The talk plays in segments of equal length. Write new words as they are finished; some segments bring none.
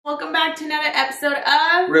back to another episode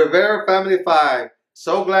of Rivera Family 5.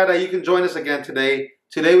 So glad that you can join us again today.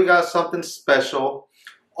 Today we got something special.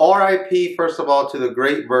 RIP, first of all, to the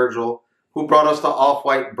great Virgil, who brought us the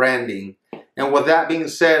off-white branding. And with that being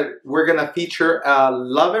said, we're going to feature a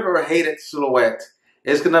love it or hate it silhouette.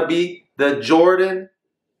 It's going to be the Jordan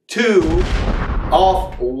 2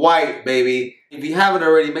 off-white, baby. If you haven't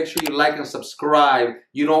already, make sure you like and subscribe.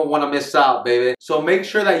 You don't want to miss out, baby. So make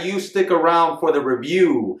sure that you stick around for the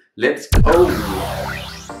review. Let's go.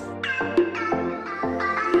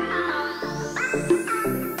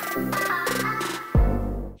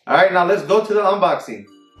 Alright, now let's go to the unboxing.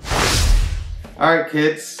 Alright,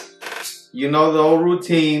 kids. You know the old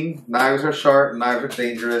routine. Knives are sharp, knives are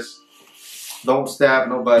dangerous. Don't stab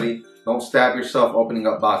nobody. Don't stab yourself opening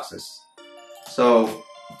up boxes. So,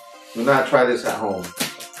 do not try this at home.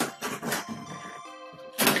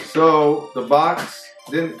 So, the box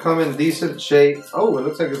didn't come in decent shape. Oh, it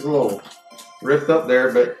looks like it's a little ripped up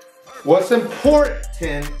there, but what's important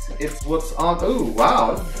is what's on. Ooh,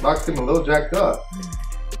 wow, this box came a little jacked up.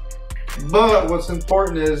 But what's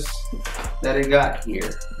important is that it got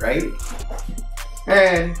here, right?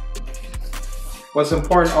 And what's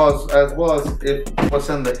important as well as if what's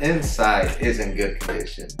on the inside is in good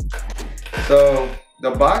condition. So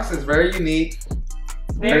the box is very unique.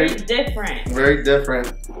 Very different. Very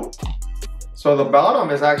different. So the bottom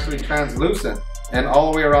is actually translucent. And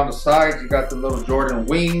all the way around the sides, you got the little Jordan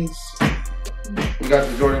wings. You got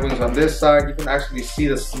the Jordan wings on this side. You can actually see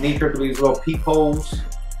the sneaker through these little peepholes.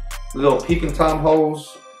 Little peeping Tom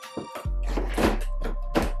holes.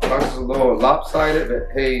 Box is a little lopsided, but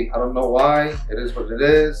hey, I don't know why. It is what it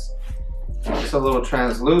is. It's a little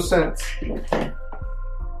translucent.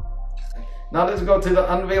 Now let's go to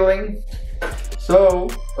the unveiling. So,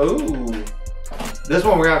 ooh, this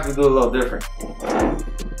one we're gonna have to do a little different.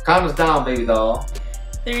 Count us down, baby doll.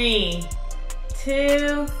 3,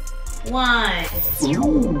 2, 1.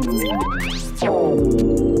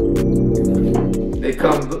 They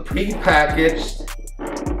come pre-packaged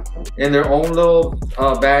in their own little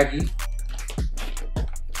baggie.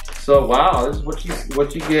 So wow, this is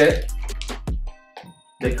what you get.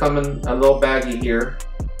 They come in a little baggie here.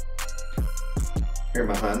 Here,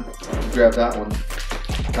 my hun. Grab that one.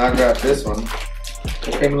 Now grab this one.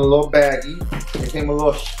 It came in a little baggie. It came in a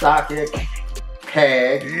little stocky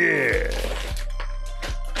tag. Yeah.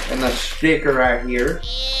 And a sticker right here.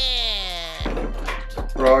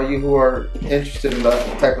 For all you who are interested in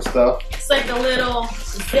that type of stuff. It's like a little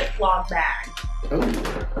Ziploc bag. Ooh.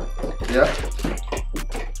 Yep.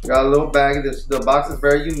 Got a little bag. The box is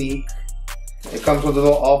very unique. It comes with a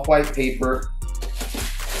little off-white paper.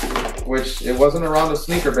 Which, it wasn't around the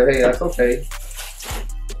sneaker, but hey, that's okay.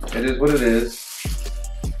 It is what it is.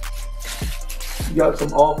 You got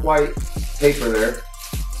some off-white paper there.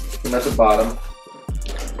 And at the bottom.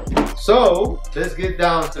 So, let's get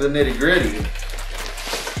down to the nitty-gritty.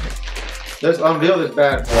 Let's unveil this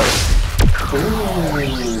bad boy. Ooh,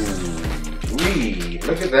 wee.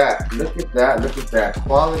 Look at that. Look at that. Look at that.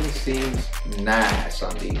 Quality seems nice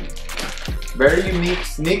on these. Very unique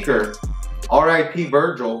sneaker. RIP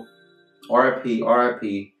Virgil. RIP. RIP.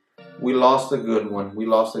 We lost a good one. We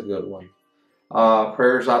lost a good one.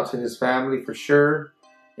 Prayers out to his family for sure.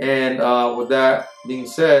 And with that being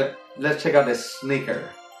said, let's check out this sneaker.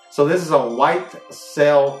 So this is a white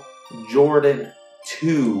cell Jordan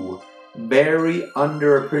 2. Very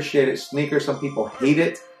underappreciated sneaker. Some people hate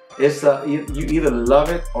it. It's you either love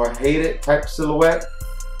it or hate it type silhouette.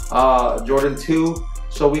 Jordan 2.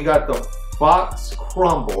 So we got the Fox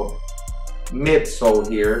crumbled midsole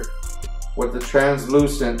here with the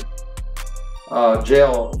translucent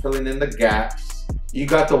gel filling in the gaps. You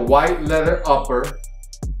got the white leather upper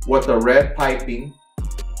with the red piping.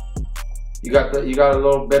 You got a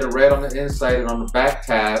little bit of red on the inside and on the back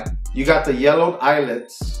tab. You got the yellowed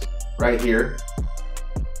eyelets right here.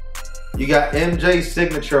 You got MJ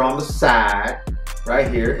signature on the side,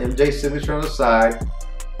 right here. MJ signature on the side.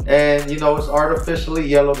 And you know, it's artificially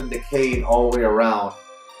yellowed and decayed all the way around.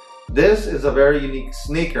 This is a very unique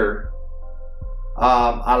sneaker.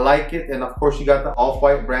 I like it. And of course you got the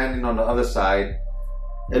off-white branding on the other side.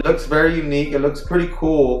 It looks very unique. It looks pretty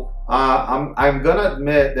cool. I'm gonna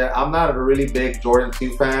admit that I'm not a really big Jordan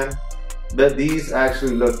 2 fan. But these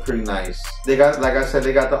actually look pretty nice. They got, like I said,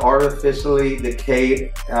 they got the artificially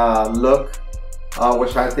decayed look,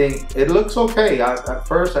 which I think it looks okay. At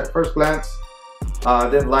first glance, I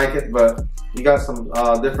didn't like it, but you got some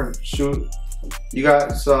different shoe. You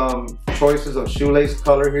got some choices of shoelace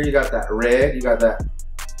color here. You got that red, you got that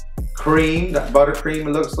cream, that buttercream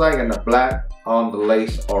it looks like, and the black on the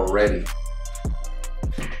lace already.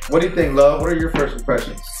 What do you think, love? What are your first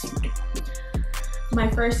impressions? My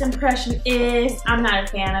first impression is I'm not a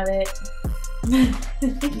fan of it.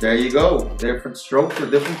 There you go. Different strokes for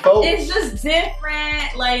different folks. It's just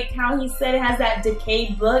different. Like how he said it has that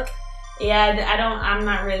decayed look. Yeah, I'm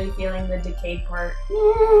not really feeling the decayed part.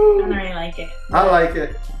 I don't really like it. I like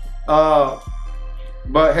it.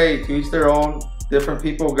 But hey, to each their own. Different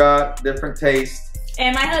people got different tastes.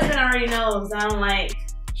 And my husband already knows I don't like.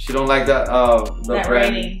 She don't like that the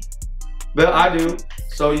branding. But I do.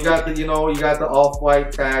 So you got the, you got the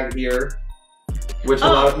off-white tag here, which a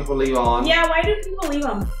lot of people leave on. Yeah, why do people leave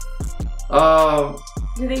them?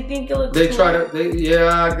 Do they think it looks cool?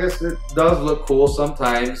 Yeah, I guess it does look cool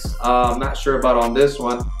sometimes. I'm not sure about on this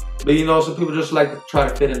one. But some people just like to try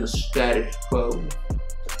to fit in the status quo.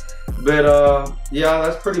 But yeah,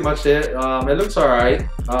 that's pretty much it. It looks alright.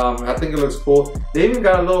 I think it looks cool. They even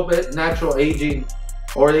got a little bit natural aging,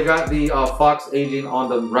 or they got the fox aging on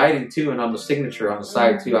the writing too, and on the signature on the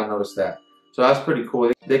side too. I noticed that. So that's pretty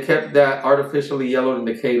cool. They kept that artificially yellowed and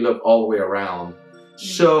decayed look all the way around.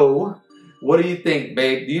 So, what do you think,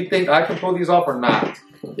 babe? Do you think I can pull these off or not?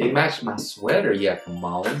 They match my sweater, yeah, come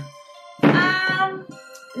on.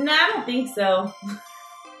 No, I don't think so.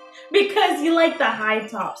 Because you like the high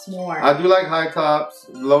tops more. I do like high tops.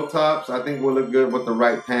 Low tops, I think will look good with the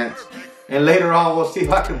right pants. And later on, we'll see if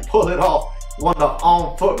I can pull it off on the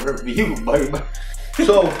on-foot review, baby.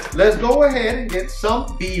 So, let's go ahead and get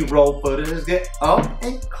some B-roll footage. Let's get up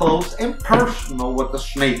and close and personal with the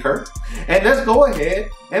sneaker. And let's go ahead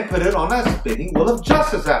and put it on that spinning wheel of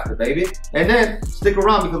justice after, baby. And then stick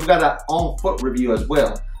around because we got that on-foot review as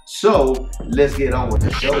well. So, let's get on with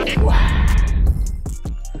the show.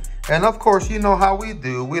 And of course, you know how we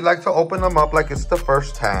do. We like to open them up like it's the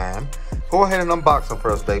first time. Go ahead and unbox them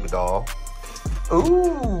for us, baby doll.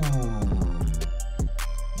 Ooh.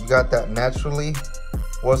 You got that naturally,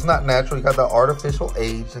 well, it's not natural. You got that artificial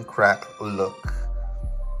aged and cracked look.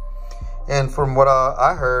 And from what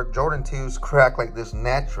I heard, Jordan 2s crack like this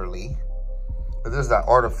naturally. But this is that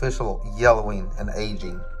artificial yellowing and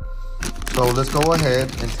aging. So let's go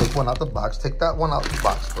ahead and take one out the box. Take that one out the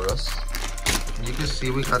box for us. You can see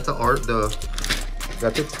we got got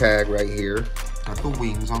the tag right here. Got the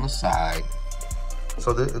wings on the side.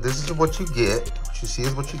 So this is what you get. What you see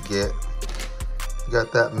is what you get. You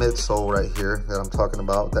got that midsole right here that I'm talking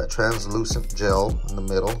about. That translucent gel in the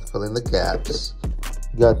middle, filling the gaps.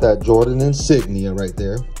 You got that Jordan insignia right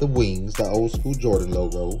there. The wings, the old school Jordan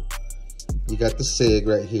logo. You got the SIG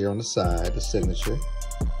right here on the side, the signature.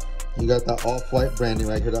 You got that off-white branding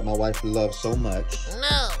right here that my wife loves so much.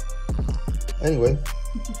 No. Anyway,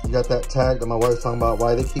 you got that tag that my wife's talking about,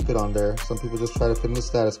 why they keep it on there. Some people just try to fit in the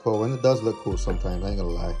status quo, and it does look cool sometimes, I ain't gonna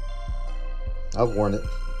lie. I've worn it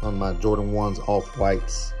on my Jordan 1s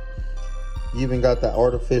off-whites. You even got that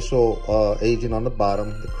artificial aging on the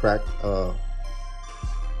bottom, the cracked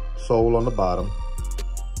sole on the bottom.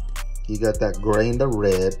 You got that gray and the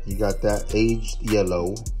red. You got that aged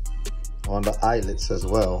yellow on the eyelets as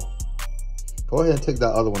well. Go ahead and take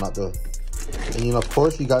that other one out there. And of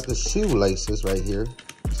course, you got the shoelaces right here.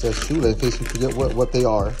 It says shoelace in case you forget what they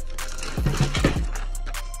are.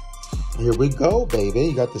 Here we go, baby.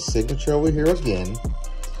 You got the signature over here again.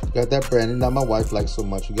 You got that branding that my wife likes so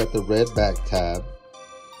much. You got the red back tab.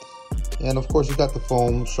 And of course, you got the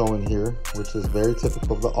foam showing here, which is very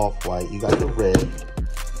typical of the off-white. You got the red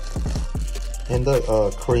and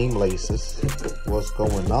the cream laces. What's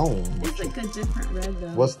going on? It's like a different red though.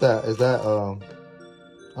 What's that? Is that oh,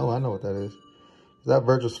 I know what that is. Is that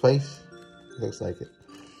Virgil's face? Looks like it.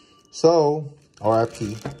 So,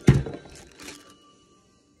 RIP.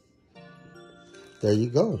 There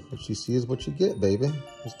you go. What you see is what you get, baby.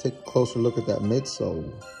 Let's take a closer look at that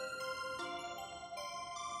midsole.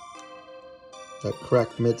 That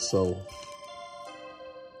cracked midsole.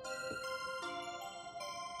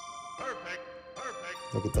 Perfect.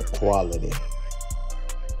 Perfect. Look at the quality.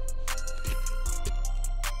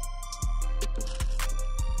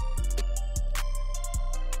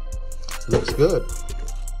 Looks good.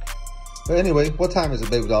 But anyway, what time is it,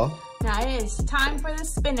 baby doll? Now it is time for the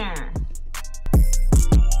spinner.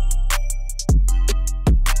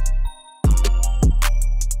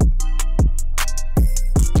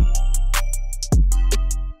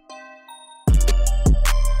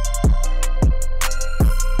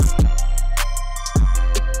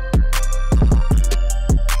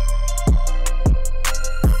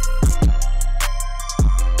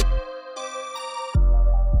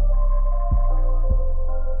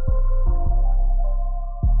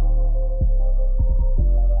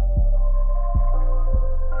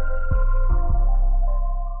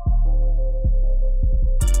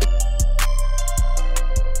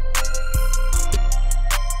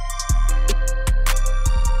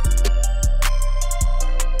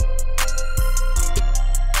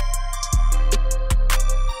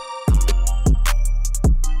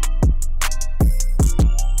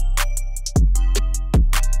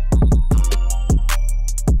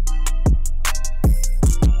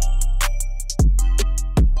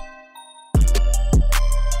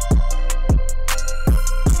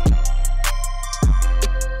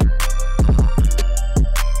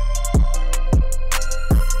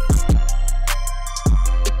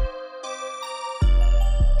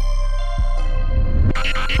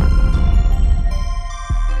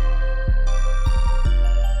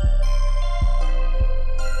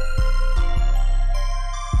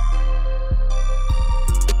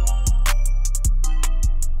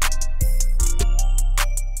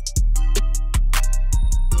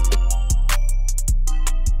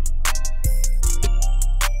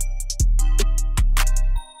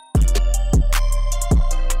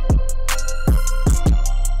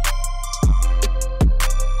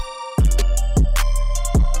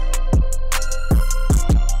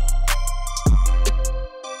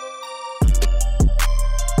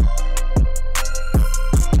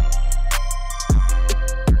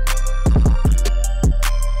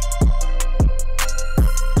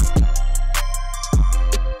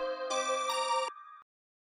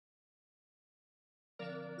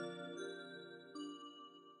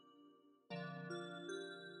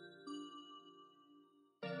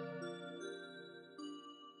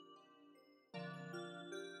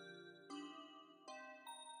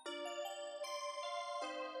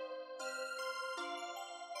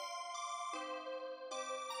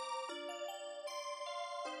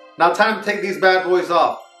 Now time to take these bad boys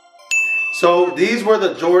off. So these were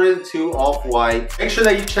the Jordan 2 Off-White. Make sure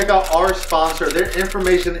that you check out our sponsor. Their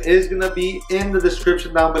information is gonna be in the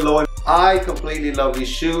description down below. I completely love these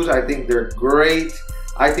shoes. I think they're great.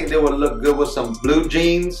 I think they would look good with some blue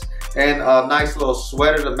jeans and a nice little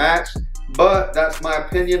sweater to match. But that's my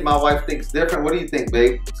opinion. My wife thinks different. What do you think,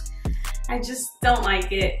 babe? I just don't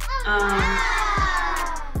like it.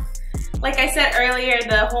 Like I said earlier,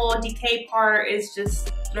 the whole decay part is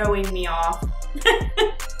just throwing me off.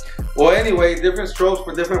 Well, anyway, different strokes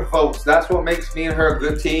for different folks. That's what makes me and her a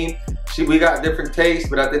good team. We got different tastes,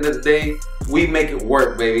 but at the end of the day, we make it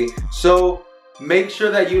work, baby. So make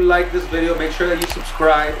sure that you like this video. Make sure that you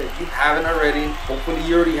subscribe if you haven't already. Hopefully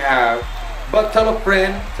you already have. But tell a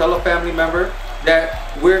friend, tell a family member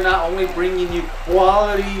that we're not only bringing you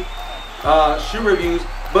quality shoe reviews,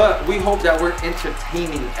 but we hope that we're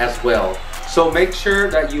entertaining as well. So make sure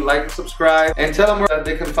that you like and subscribe, and tell them where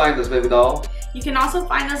they can find us, baby doll. You can also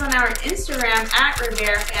find us on our Instagram at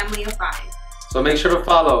Rivera Family of 5. So make sure to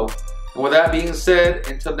follow. And with that being said,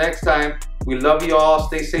 until next time, we love you all.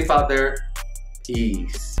 Stay safe out there.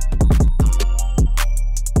 Peace.